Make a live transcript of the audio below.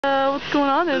What's going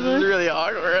on, This is really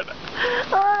awkward.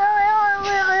 I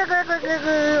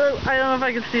don't know if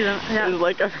I can see them. Yeah. There's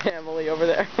like a family over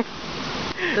there.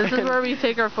 This is where we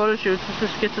take our photo shoots. This is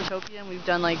Schizotopia, and we've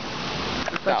done like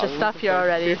a bunch of stuff here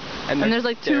already. And there's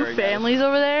like two families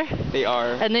over there. They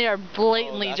are. And they are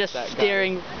blatantly just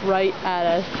staring right at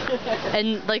us.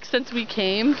 And like since we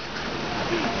came,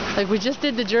 like we just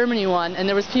did the Germany one, and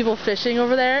there was people fishing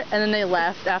over there, and then they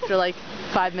left after like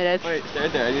 5 minutes. Wait, stay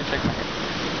right there. I need to check my hair.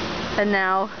 And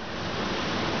now,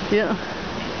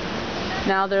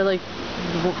 now they're like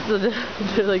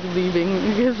leaving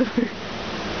because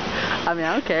I mean,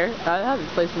 I don't care. I have this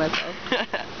place myself.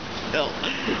 No,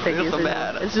 it's so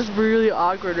bad. It's just really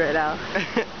awkward right now.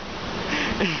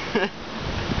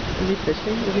 Is he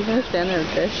fishing? Is he gonna stand there and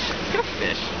fish?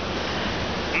 Fish.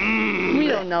 We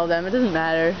don't know them. It doesn't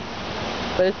matter.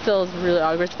 But it still is really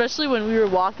awkward, especially when we were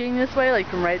walking this way, like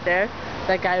from right there.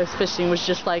 That guy who was fishing was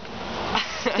just like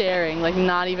staring, like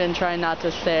not even trying not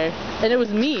to stare. And it was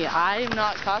me. I'm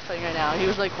not cosplaying right now. He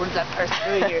was like, what is that person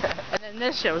doing here? And then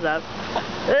this shows up.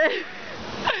 Right?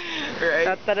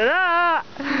 Da, da, da, da.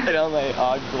 I know my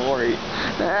odd glory.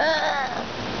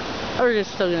 We're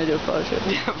just still gonna do a photo shoot.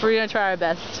 Yeah. We're gonna try our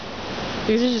best.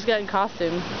 Because he's just getting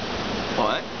costume.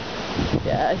 What?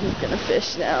 Yeah, he's gonna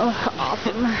fish now.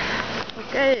 Awesome.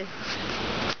 Okay.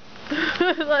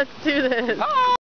 Let's do this.